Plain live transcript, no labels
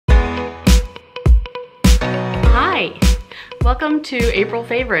Welcome to April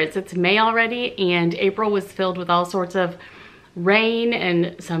Favorites. It's May already and April was filled with all sorts of rain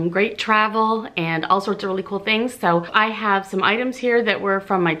and some great travel and all sorts of really cool things. So I have some items here that were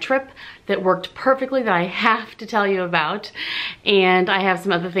from my trip that worked perfectly that I have to tell you about. And I have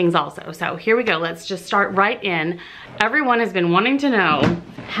some other things also. So here we go. Let's just start right in. Everyone has been wanting to know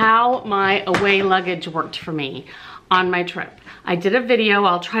how my away luggage worked for me on my trip. I did a video,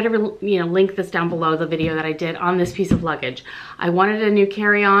 I'll try to link this down below, the video that I did on this piece of luggage. I wanted a new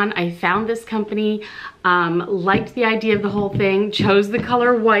carry-on. I found this company, liked the idea of the whole thing, chose the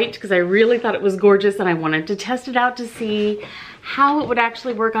color white because I really thought it was gorgeous and I wanted to test it out to see how it would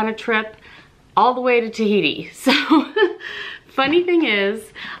actually work on a trip all the way to Tahiti. So, funny thing is,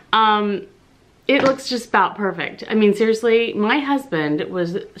 it looks just about perfect. I mean, seriously, my husband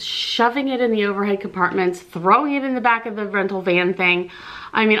was shoving it in the overhead compartments, throwing it in the back of the rental van thing.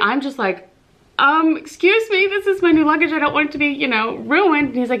 I mean, I'm just like, excuse me, this is my new luggage. I don't want it to be, ruined.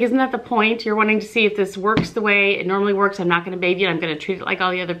 And he's like, isn't that the point? You're wanting to see if this works the way it normally works. I'm not gonna baby it. I'm gonna treat it like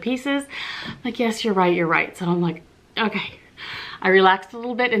all the other pieces. I'm like, yes, you're right, you're right. So I'm like, okay. I relaxed a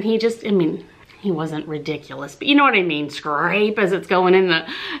little bit and he just, he wasn't ridiculous, but you know what I mean, scrape as it's going in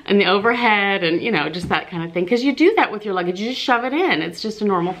the overhead and just that kind of thing. Cause you do that with your luggage, you just shove it in. It's just a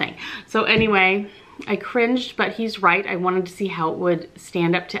normal thing. So anyway, I cringed, but he's right. I wanted to see how it would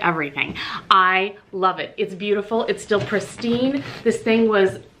stand up to everything. I love it. It's beautiful. It's still pristine. This thing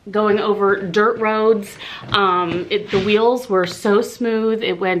was going over dirt roads. The wheels were so smooth.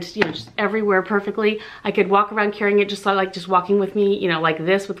 It went, just everywhere perfectly. I could walk around carrying it just like just walking with me, like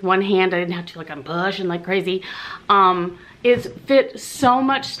this with one hand. I didn't have to like push and like crazy. It fit so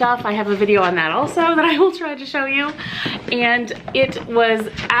much stuff. I have a video on that also that I will try to show you. And it was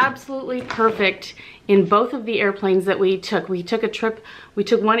absolutely perfect in both of the airplanes that we took. We took a trip, we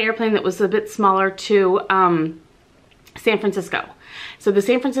took one airplane that was a bit smaller to San Francisco. So the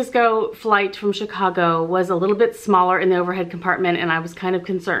San Francisco flight from Chicago was a little bit smaller in the overhead compartment and I was kind of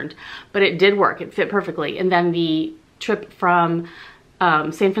concerned, but it did work, it fit perfectly. And then the trip from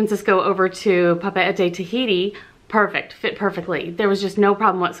San Francisco over to Papeete, Tahiti, perfect, fit perfectly. There was just no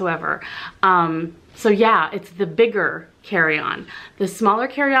problem whatsoever. So yeah, it's the bigger carry-on. The smaller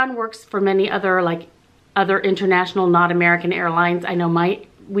carry-on works for many other other international, not American airlines. I know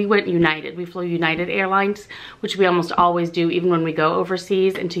we went United. We flew United Airlines, which we almost always do even when we go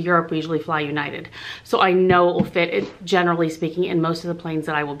overseas. And to Europe, we usually fly United. So I know it will fit, generally speaking, in most of the planes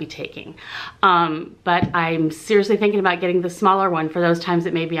that I will be taking. But I'm seriously thinking about getting the smaller one for those times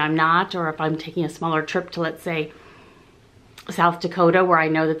that maybe I'm not, or if I'm taking a smaller trip to, let's say, South Dakota, where I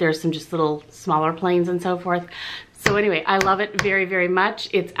know that there's some just little smaller planes and so forth. So anyway, I love it very, very much.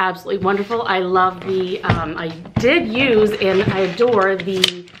 It's absolutely wonderful. I love the, I did use and I adore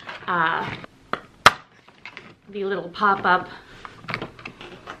the little pop-up,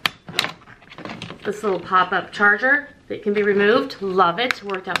 this little pop-up charger that can be removed. Love it,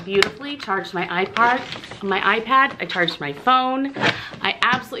 worked out beautifully. Charged my iPad, I charged my phone. I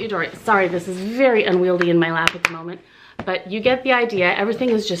absolutely adore it. Sorry, this is very unwieldy in my lap at the moment, but you get the idea. Everything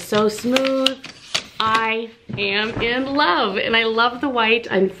is just so smooth. I am in love and I love the white.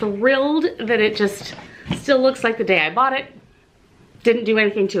 I'm thrilled that it just still looks like the day I bought it. Didn't do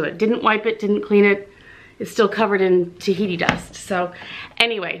anything to it. Didn't wipe it, didn't clean it. It's still covered in Tahiti dust. So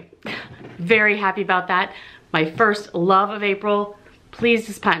anyway, very happy about that. My first love of April. Pleased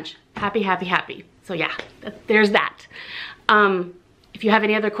as punch. Happy, happy, happy. So yeah, there's that. If you have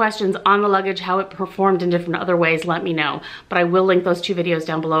any other questions on the luggage, how it performed in different other ways, let me know. But I will link those two videos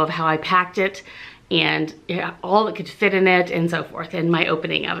down below of how I packed it and all that could fit in it and so forth, and my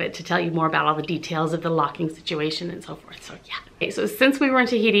opening of it to tell you more about all the details of the locking situation and so forth. So yeah. Okay, so since we were in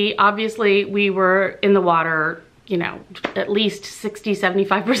Tahiti, obviously we were in the water, at least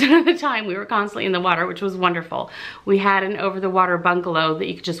 60–75% of the time. We were constantly in the water, which was wonderful. We had an over-the-water bungalow that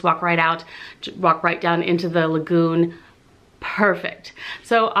you could just walk right out, walk right down into the lagoon. Perfect.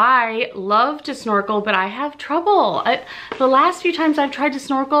 So I love to snorkel, but I have trouble. The last few times I've tried to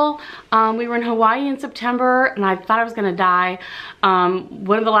snorkel, we were in Hawaii in September and I thought I was gonna die.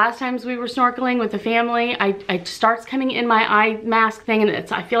 One of the last times we were snorkeling with the family, it starts coming in my eye mask thing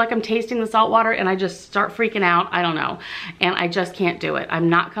and I feel like I'm tasting the salt water and I just start freaking out. I don't know. And I just can't do it. I'm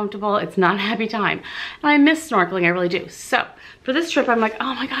not comfortable. It's not a happy time. And I miss snorkeling, I really do. So for this trip, I'm like,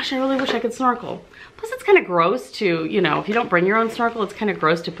 oh my gosh, I really wish I could snorkel. Plus it's kind of gross to, if you don't bring your own snorkel, it's kind of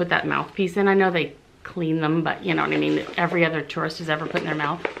gross to put that mouthpiece in. I know they clean them, but you know what I mean, that every other tourist has ever put in their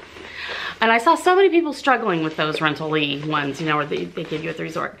mouth. And I saw so many people struggling with those rental-y ones, where they give you at the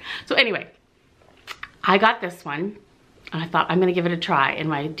resort. So anyway, I got this one. And I thought, I'm gonna give it a try. And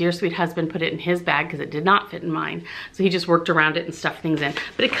my dear sweet husband put it in his bag because it did not fit in mine. So he just worked around it and stuffed things in.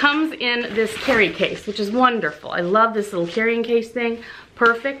 But it comes in this carry case, which is wonderful. I love this little carrying case thing.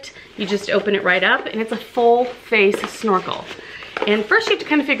 Perfect. You just open it right up and it's a full face snorkel. And first you have to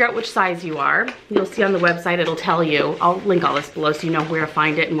kind of figure out which size you are. You'll see on the website, it'll tell you. I'll link all this below so you know where to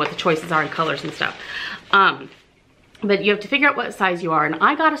find it and what the choices are and colors and stuff. But you have to figure out what size you are. And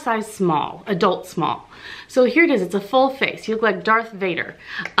I got a size small, adult small. So here it is, it's a full face. You look like Darth Vader.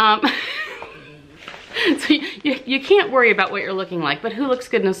 So you can't worry about what you're looking like, but who looks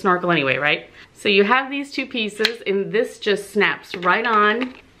good in a snorkel anyway, right? So you have these two pieces and this just snaps right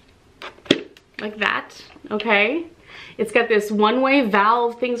on like that, okay? It's got this one-way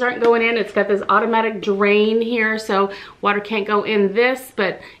valve, things aren't going in. It's got this automatic drain here, so water can't go in this,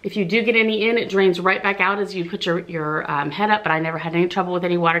 but if you do get any in, it drains right back out as you put your head up, but I never had any trouble with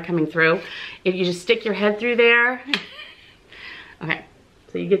any water coming through. If you just stick your head through there, okay,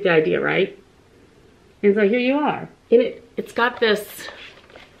 so you get the idea, right? And so here you are. And it's got this,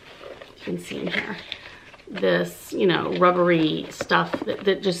 you can see in here, this, you know, rubbery stuff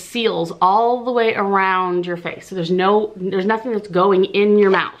that just seals all the way around your face. So there's nothing that's going in your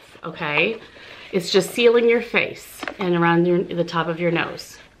mouth, okay? It's just sealing your face and around the top of your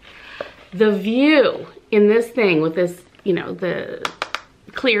nose. The view in this thing with this, you know, the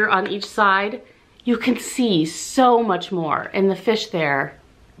clear on each side, you can see so much more. And the fish there,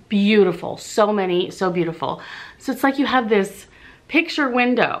 beautiful, so beautiful. So it's like you have this picture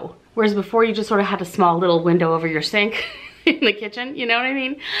window, whereas before you just sort of had a small little window over your sink in the kitchen, you know what I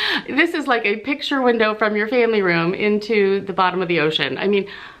mean? This is like a picture window from your family room into the bottom of the ocean. I mean,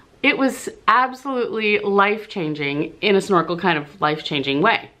 it was absolutely life-changing in a snorkel kind of life-changing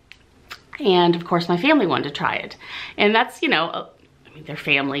way. And of course my family wanted to try it. And that's, you know, I mean, they're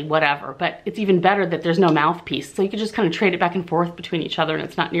family, whatever, but it's even better that there's no mouthpiece. So you can just kind of trade it back and forth between each other and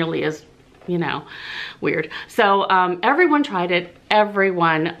it's not nearly as, you know, weird. So everyone tried it,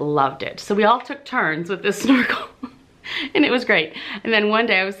 everyone loved it. So we all took turns with this snorkel and it was great. And then one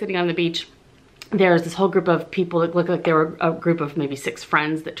day I was sitting on the beach. There was this whole group of people that looked like they were a group of maybe 6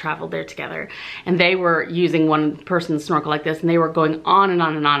 friends that traveled there together. And they were using one person's snorkel like this and they were going on and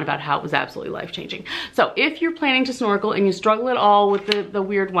on and on about how it was absolutely life-changing. So if you're planning to snorkel and you struggle at all with the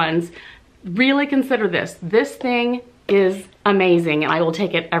weird ones, really consider this. This thing is amazing and I will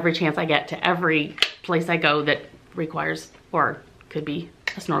take it every chance I get to every place I go that requires or could be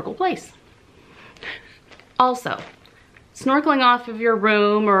a snorkel place. Also, snorkeling off of your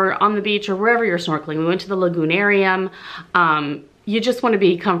room or on the beach or wherever you're snorkeling. We went to the lagoonarium. You just want to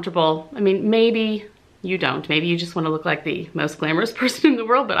be comfortable. I mean, maybe you don't. Maybe you just want to look like the most glamorous person in the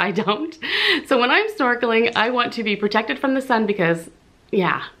world, but I don't. So when I'm snorkeling, I want to be protected from the sun because,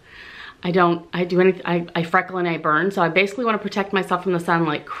 yeah, I freckle and I burn. So I basically want to protect myself from the sun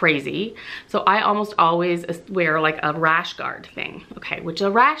like crazy. So I almost always wear like a rash guard thing. Okay, which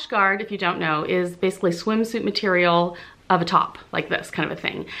a rash guard, if you don't know, is basically swimsuit material of a top, like this kind of a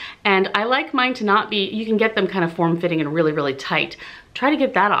thing. And I like mine to not be, you can get them kind of form-fitting and really, really tight. Try to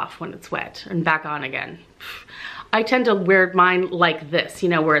get that off when it's wet and back on again. I tend to wear mine like this, you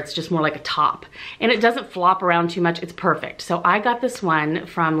know, where it's just more like a top. And it doesn't flop around too much, it's perfect. So I got this one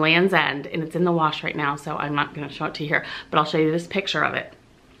from Land's End and it's in the wash right now, so I'm not gonna show it to you here, but I'll show you this picture of it.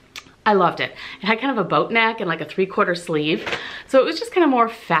 I loved it. It had kind of a boat neck and like a 3/4 sleeve. So it was just kind of more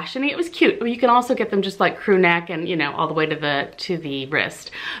fashiony. It was cute. You can also get them just like crew neck and, you know, all the way to the wrist.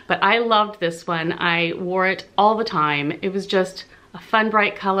 But I loved this one. I wore it all the time. It was just a fun,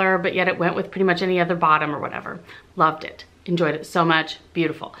 bright color, but yet it went with pretty much any other bottom or whatever. Loved it. Enjoyed it so much.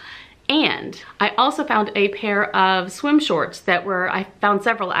 Beautiful. And I also found a pair of swim shorts that were, I found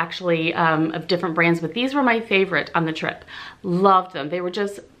several actually of different brands, but these were my favorite on the trip. Loved them. They were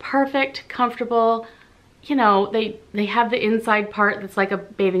just perfect, comfortable. You know, they have the inside part that's like a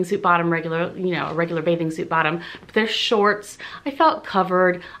bathing suit bottom, regular, you know, a regular bathing suit bottom, but they're shorts. I felt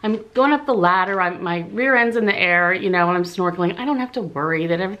covered. I'm going up the ladder. My rear end's in the air, you know, when I'm snorkeling. I don't have to worry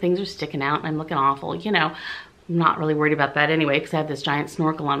that everything's just sticking out and I'm looking awful, you know. I'm not really worried about that anyway because I have this giant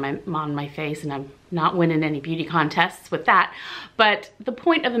snorkel on my face and I'm not winning any beauty contests with that. But the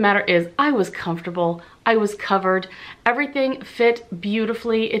point of the matter is I was comfortable. I was covered. Everything fit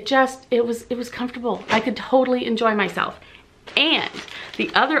beautifully. It was comfortable. I could totally enjoy myself. And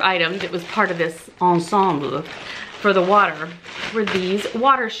the other item that was part of this ensemble for the water were these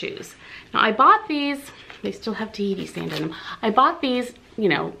water shoes. Now I bought these, they still have Tahiti sand in them. I bought these, you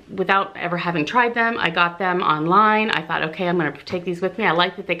know, without ever having tried them. I got them online. I thought, okay, I'm gonna take these with me. I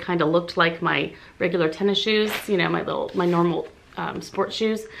like that they kind of looked like my regular tennis shoes, you know, my normal sports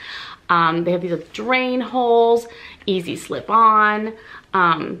shoes. They have these drain holes, easy slip on.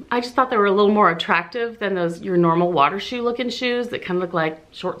 I just thought they were a little more attractive than your normal water shoe looking shoes that kind of look like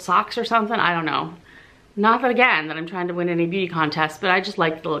short socks or something. I don't know. Not that again, that I'm trying to win any beauty contests, but I just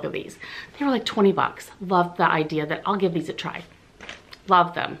liked the look of these. They were like 20 bucks. Loved the idea that I'll give these a try.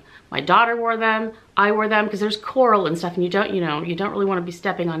 Love them. My daughter wore them. I wore them because there's coral and stuff, and you don't really want to be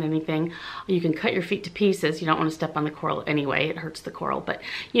stepping on anything. You can cut your feet to pieces. You don't want to step on the coral anyway. It hurts the coral. But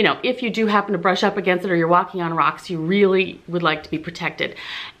if you do happen to brush up against it or you're walking on rocks, you really would like to be protected.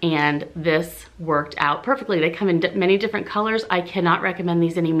 And this worked out perfectly. They come in many different colors. I cannot recommend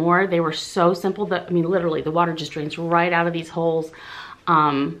these anymore. They were so simple that, I mean, literally the water just drains right out of these holes.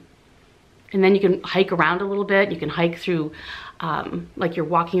 And then you can hike around a little bit. You can hike through, like you're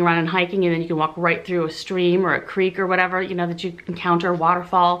walking around and hiking, and then you can walk right through a stream or a creek or whatever, that you encounter, a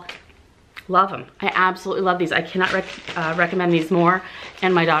waterfall. Love them. I absolutely love these. I cannot recommend these more.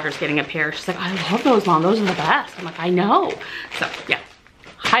 And my daughter's getting a pair. She's like, I love those, Mom. Those are the best. I'm like, I know. So yeah,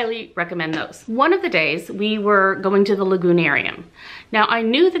 highly recommend those. One of the days we were going to the lagoonarium. Now I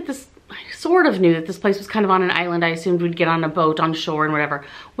sort of knew that this place was kind of on an island. I assumed we'd get on a boat on shore and whatever.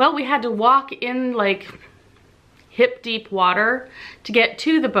 Well, we had to walk in like hip deep water to get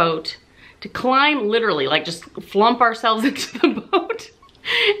to the boat, to climb, literally like just flump ourselves into the boat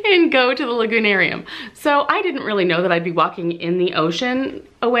and go to the lagoonarium. So I didn't really know that I'd be walking in the ocean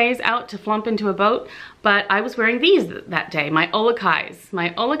a ways out to flump into a boat, but I was wearing these that day, my Olokai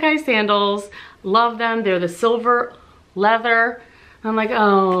sandals. Love them. They're the silver leather. I'm like,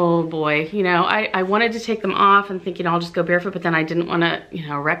 oh boy, I wanted to take them off and think, I'll just go barefoot, but then I didn't want to,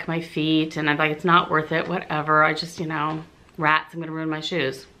 wreck my feet. And I'm like, it's not worth it, whatever. I just, rats, I'm gonna ruin my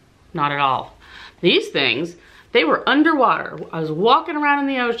shoes. Not at all. These things, they were underwater. I was walking around in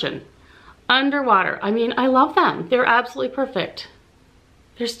the ocean, underwater. I mean, I love them. They're absolutely perfect.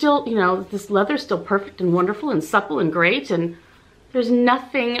 They're still, this leather's still perfect and wonderful and supple and great, and there's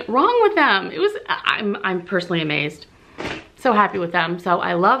nothing wrong with them. I'm personally amazed. So happy with them. So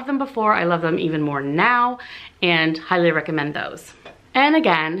I loved them before, I love them even more now, and highly recommend those. And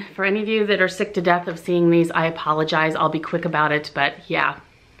again, for any of you that are sick to death of seeing these, I apologize. I'll be quick about it, but yeah.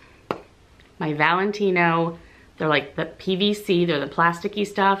 My Valentino, they're like the PVC, they're the plasticky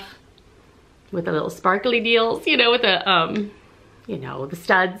stuff with the little sparkly deals, with the, the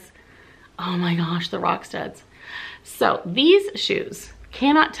studs. Oh my gosh, the rock studs. So these shoes,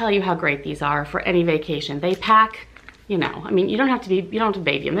 cannot tell you how great these are for any vacation. They pack, I mean, you don't have to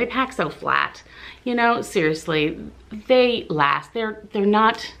baby them. They pack so flat, seriously, they last. They're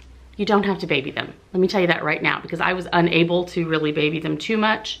not, you don't have to baby them. Let me tell you that right now, because I was unable to really baby them too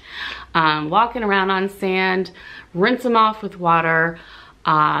much. Walking around on sand, rinse them off with water.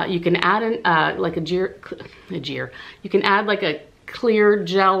 You can add like you can add like a clear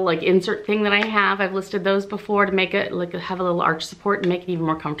gel like insert thing that I have. I've listed those before to make it have a little arch support and make it even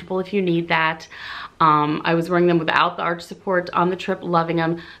more comfortable if you need that. I was wearing them without the arch support on the trip, loving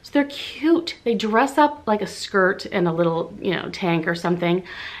them. So they're cute. They dress up like a skirt and a little, tank or something.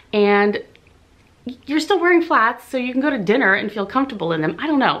 And you're still wearing flats, so you can go to dinner and feel comfortable in them. I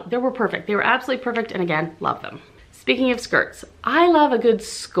don't know. They were perfect. They were absolutely perfect. And again, love them. Speaking of skirts, I love a good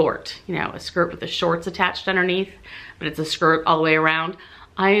skort. A skirt with the shorts attached underneath, but it's a skirt all the way around.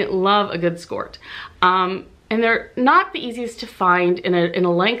 I love a good skort. And they're not the easiest to find in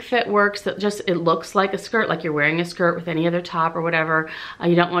a length that works, that just, it looks like a skirt, like you're wearing a skirt with any other top or whatever.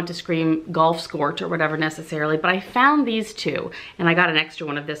 You don't want to scream golf skort or whatever necessarily, but I found these two, and I got an extra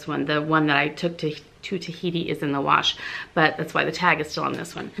one of this one. The one that I took to Tahiti is in the wash, but that's why the tag is still on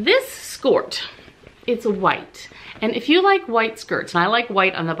this one. This skort, it's white. And if you like white skirts, and I like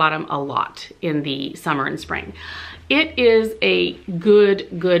white on the bottom a lot in the summer and spring, it is a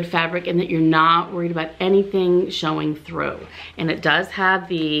good fabric in that you're not worried about anything showing through. And it does have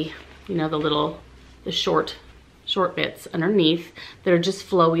the, the short bits underneath that are just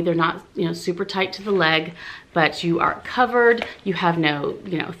flowy. They're not, super tight to the leg, but you are covered. You have no,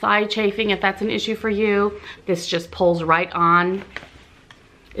 thigh chafing if that's an issue for you. This just pulls right on.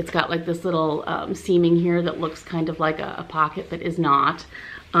 It's got like this little seaming here that looks kind of like a pocket, but is not.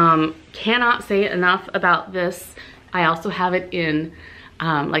 Cannot say enough about this. I also have it in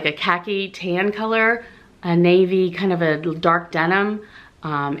like a khaki tan color, a navy, kind of a dark denim,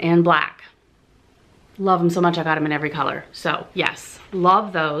 and black. Love them so much, I got them in every color. So yes,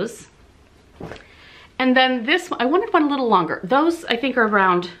 love those. And then this one, I wanted one a little longer. Those I think are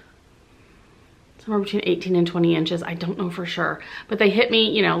around somewhere between 18 and 20 inches. I don't know for sure, but they hit me,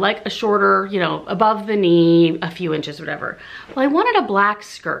 you know, like a shorter, you know, above the knee, a few inches, whatever. Well, I wanted a black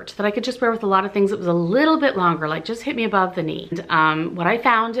skirt that I could just wear with a lot of things that was a little bit longer, like just hit me above the knee. And, what I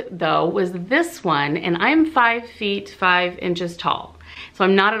found though was this one, and I'm 5 feet 5 inches tall. So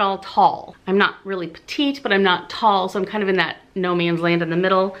I'm not at all tall. I'm not really petite, but I'm not tall. So I'm kind of in that no man's land in the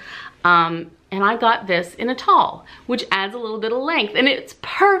middle. And I got this in a tall, which adds a little bit of length, and it's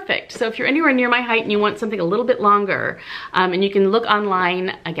perfect. So if you're anywhere near my height and you want something a little bit longer, and you can look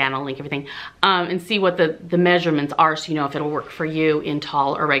online, again, I'll link everything, and see what the measurements are so you know if it'll work for you in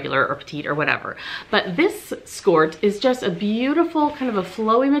tall or regular or petite or whatever. But this skirt is just a beautiful kind of a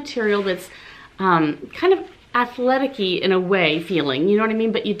flowy material that's kind of athletic-y in a way feeling, you know what I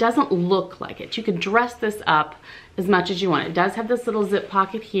mean? But it doesn't look like it. You could dress this up as much as you want. It does have this little zip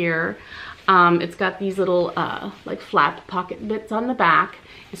pocket here. It's got these little like flap pocket bits on the back.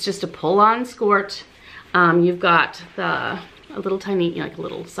 It's just a pull-on skirt. You've got a little tiny, you know, like a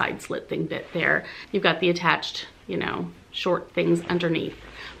little side slit thing bit there. You've got the attached, you know, short things underneath.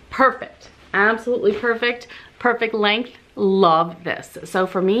 Perfect, absolutely perfect. Perfect length, love this. So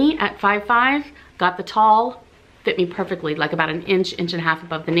for me at 5'5", got the tall, fit me perfectly, like about an inch, inch and a half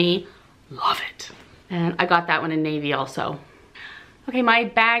above the knee. Love it. And I got that one in navy also. Okay, my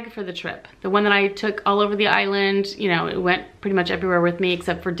bag for the trip, the one that I took all over the island, you know, it went pretty much everywhere with me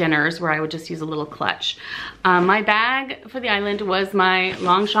except for dinners where I would just use a little clutch. My bag for the island was my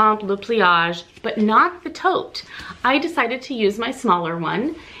Longchamp Le Pliage, but not the tote. I decided to use my smaller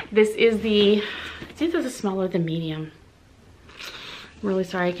one. This is it's either the small or the medium. I'm really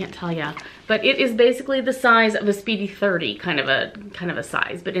sorry, I can't tell ya. But it is basically the size of a Speedy 30, kind of a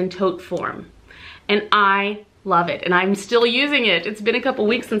size, but in tote form. And I love it, and I'm still using it. It's been a couple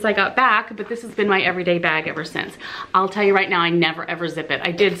weeks since I got back, but this has been my everyday bag ever since. I'll tell you right now, I never ever zip it.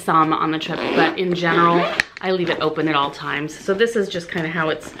 I did some on the trip, but in general, I leave it open at all times. So this is just kind of how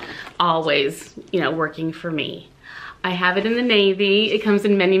it's always, you know, working for me. I have it in the navy. It comes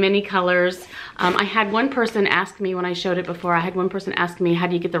in many, many colors. I had one person ask me when I showed it before, I had one person ask me, how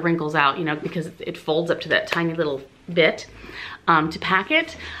do you get the wrinkles out? You know, because it folds up to that tiny little bit to pack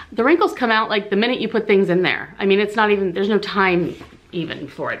it. The wrinkles come out like the minute you put things in there. I mean, it's not even, there's no time even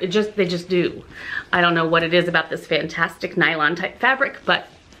for it. They just do. I don't know what it is about this fantastic nylon type fabric, but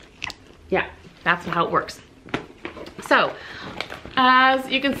yeah, that's how it works. So, as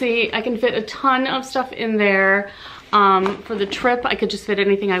you can see, I can fit a ton of stuff in there. For the trip, I could just fit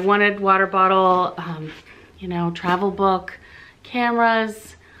anything I wanted, water bottle, you know, travel book,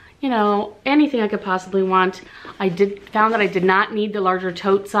 cameras, you know, anything I could possibly want. I found that I did not need the larger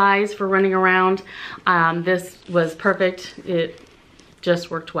tote size for running around. This was perfect. It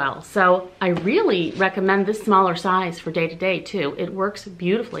just worked well. So I really recommend this smaller size for day to day too. It works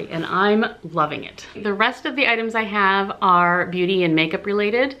beautifully and I'm loving it. The rest of the items I have are beauty and makeup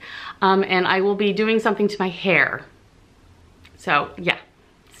related, and I will be doing something to my hair. So yeah,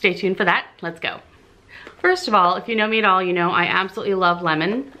 stay tuned for that. Let's go. First of all, if you know me at all, you know I absolutely love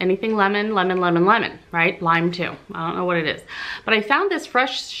lemon. Anything lemon, lemon, lemon, lemon, right? Lime too. I don't know what it is. But I found this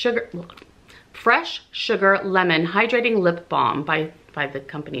Fresh Sugar Lemon Hydrating Lip Balm by the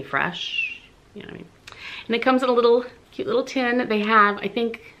company Fresh. You know what I mean? And it comes in a little cute little tin. They have, I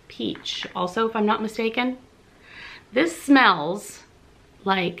think, peach also, if I'm not mistaken. This smells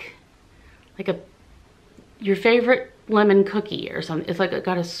like your favorite lemon cookie or something. It's like it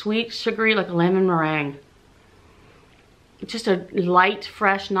got a sweet, sugary, like a lemon meringue. It's just a light,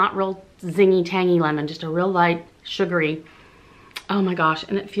 fresh, not real zingy, tangy lemon, just a real light, sugary. Oh my gosh,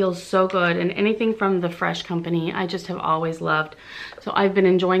 and it feels so good. And anything from the Fresh company, I just have always loved. So I've been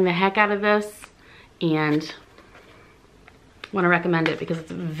enjoying the heck out of this and want to recommend it because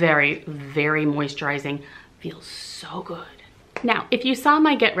it's very, very moisturizing. Feels so good. Now, if you saw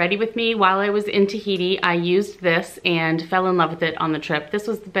my Get Ready With Me while I was in Tahiti, I used this and fell in love with it on the trip. This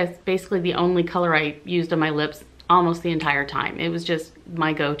was basically the only color I used on my lips almost the entire time. It was just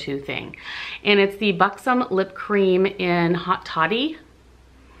my go-to thing. And it's the Buxom Lip Cream in Hot Toddy.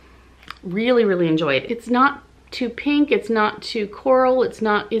 Really, really enjoy it. It's not too pink, it's not too coral,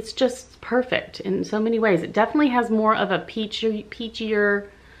 it's just perfect in so many ways. It definitely has more of a peachier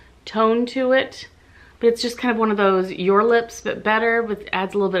tone to it. But it's just kind of one of those your lips but better, with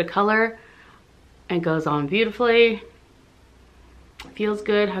adds a little bit of color and goes on beautifully. Feels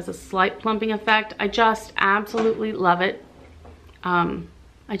good, has a slight plumping effect. I just absolutely love it. I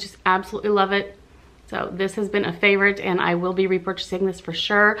just absolutely love it. So this has been a favorite and I will be repurchasing this for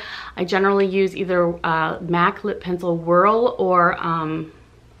sure. I generally use either MAC Lip Pencil Whirl or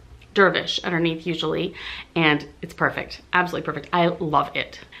dervish underneath usually, and it's perfect, absolutely perfect. I love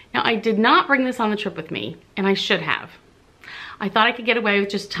it. Now, I did not bring this on the trip with me, and I should have. I thought I could get away with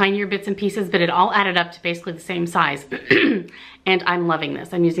just tinier bits and pieces, but it all added up to basically the same size. And I'm loving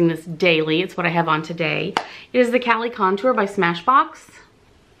this. I'm using this daily. It's what I have on today. It is the Cali Contour by Smashbox.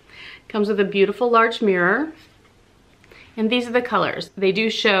 Comes with a beautiful large mirror. And these are the colors. They do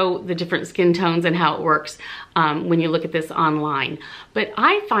show the different skin tones and how it works when you look at this online. But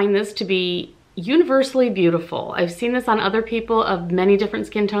I find this to be universally beautiful. I've seen this on other people of many different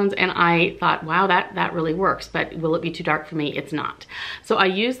skin tones, and I thought, wow, that really works, but will it be too dark for me? It's not. So I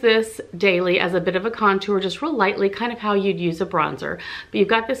use this daily as a bit of a contour, just real lightly, kind of how you'd use a bronzer. But you've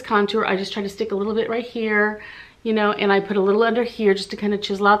got this contour. I just try to stick a little bit right here, you know, and I put a little under here just to kind of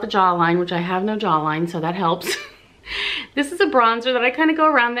chisel out the jawline, which I have no jawline, so that helps. This is a bronzer that I kind of go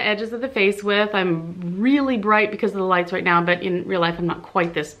around the edges of the face with. I'm really bright because of the lights right now, but in real life I'm not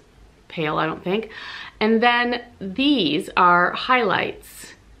quite this pale, I don't think. And then these are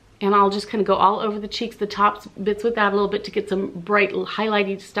highlights, and I'll just kind of go all over the cheeks, the top bits with that a little bit to get some bright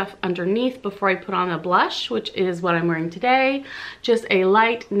highlighty stuff underneath before I put on a blush, which is what I'm wearing today. Just a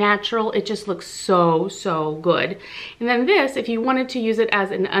light, natural, it just looks so, so good. And then this, if you wanted to use it as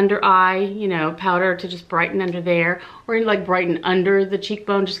an under eye, you know, powder to just brighten under there, or like brighten under the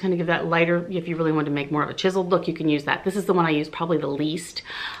cheekbone, just kind of give that lighter, if you really want to make more of a chiseled look, you can use that. This is the one I use probably the least,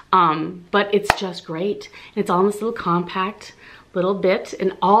 but it's just great. And it's all in this little compact little bit,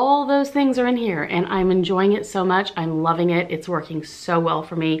 and all those things are in here, and I'm enjoying it so much. I'm loving it. It's working so well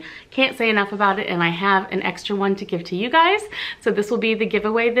for me. Can't say enough about it, and I have an extra one to give to you guys. So this will be the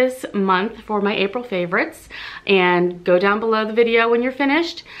giveaway this month for my April favorites, and go down below the video when you're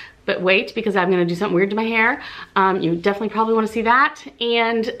finished. But wait, because I'm gonna do something weird to my hair. You definitely probably wanna see that,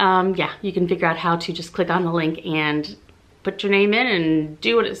 and yeah, you can figure out how to just click on the link and put your name in and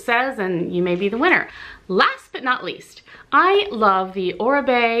do what it says, and you may be the winner. Last but not least, I love the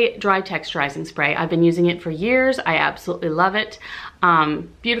Oribe Dry Texturizing Spray. I've been using it for years. I absolutely love it.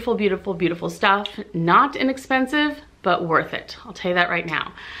 Beautiful, beautiful, beautiful stuff. Not inexpensive, but worth it. I'll tell you that right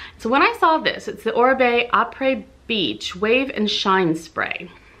now. So when I saw this, it's the Oribe Après Beach Wave and Shine Spray.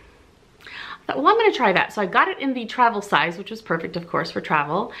 I thought, well, I'm gonna try that. So I got it in the travel size, which was perfect, of course, for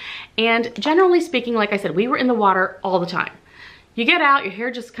travel. And generally speaking, like I said, we were in the water all the time. You get out, your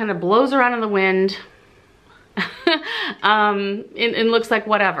hair just kind of blows around in the wind. It looks like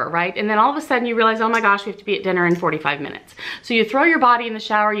whatever, right? And then all of a sudden you realize, oh my gosh, we have to be at dinner in 45 minutes. So you throw your body in the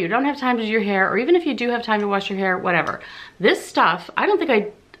shower, you don't have time to do your hair, or even if you do have time to wash your hair, whatever. This stuff, I don't think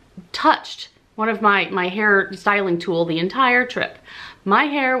I touched one of my hair styling tool the entire trip. My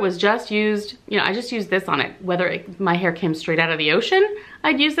hair was just used, you know, I just used this on it. Whether my hair came straight out of the ocean,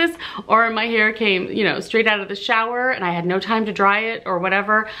 I'd use this, or my hair came, you know, straight out of the shower and I had no time to dry it or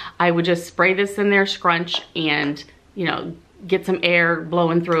whatever, I would just spray this in there, scrunch, and, you know, get some air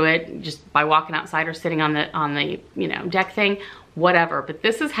blowing through it just by walking outside or sitting on the you know, deck thing, whatever. But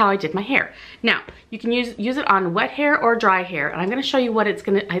this is how I did my hair. Now, you can use it on wet hair or dry hair, and I'm gonna show you what it's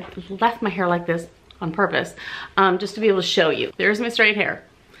gonna, I left my hair like this on purpose, just to be able to show you. There's my straight hair.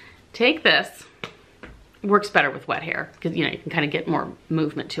 Take this, it works better with wet hair, because you know, you can kind of get more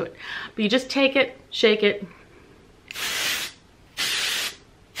movement to it. But you just take it, shake it,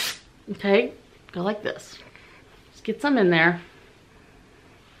 okay, go like this. Just get some in there,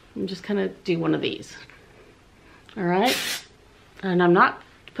 and just kind of do one of these. All right, and I'm not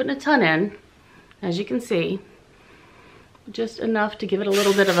putting a ton in, as you can see, just enough to give it a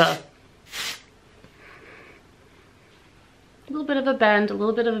little bit of a bend, a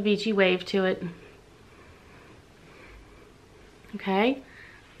little bit of a beachy wave to it. Okay,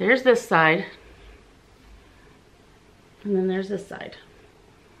 there's this side, and then there's this side.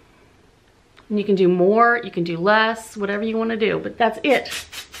 And you can do more, you can do less, whatever you want to do, but that's it.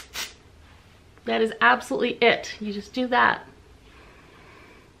 That is absolutely it. You just do that.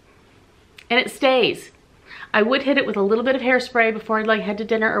 And it stays. I would hit it with a little bit of hairspray before I'd like head to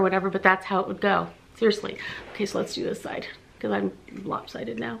dinner or whatever, but that's how it would go. Seriously. Okay, so let's do this side, because I'm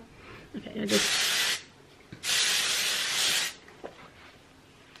lopsided now. Okay, I just...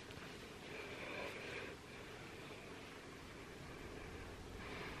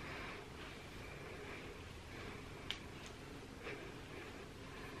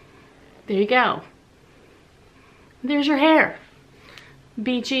 There you go. There's your hair.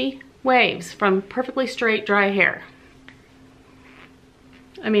 Beachy waves from perfectly straight, dry hair.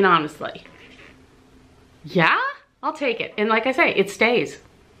 I mean, honestly. Yeah? I'll take it. And like I say, it stays.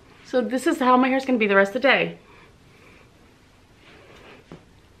 So this is how my hair's gonna be the rest of the day.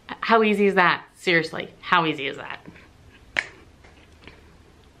 How easy is that? Seriously, how easy is that?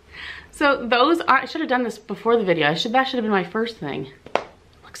 So those are, I should have done this before the video. That should have been my first thing.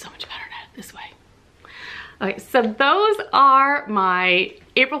 Looks so much better now this way. Okay, so those are my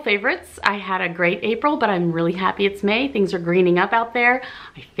April favorites. I had a great April, but I'm really happy it's May. Things are greening up out there.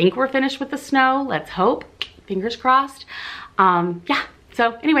 I think we're finished with the snow. Let's hope. Fingers crossed. Yeah,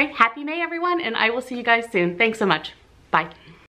 so anyway, happy May everyone, and I will see you guys soon. Thanks so much. Bye.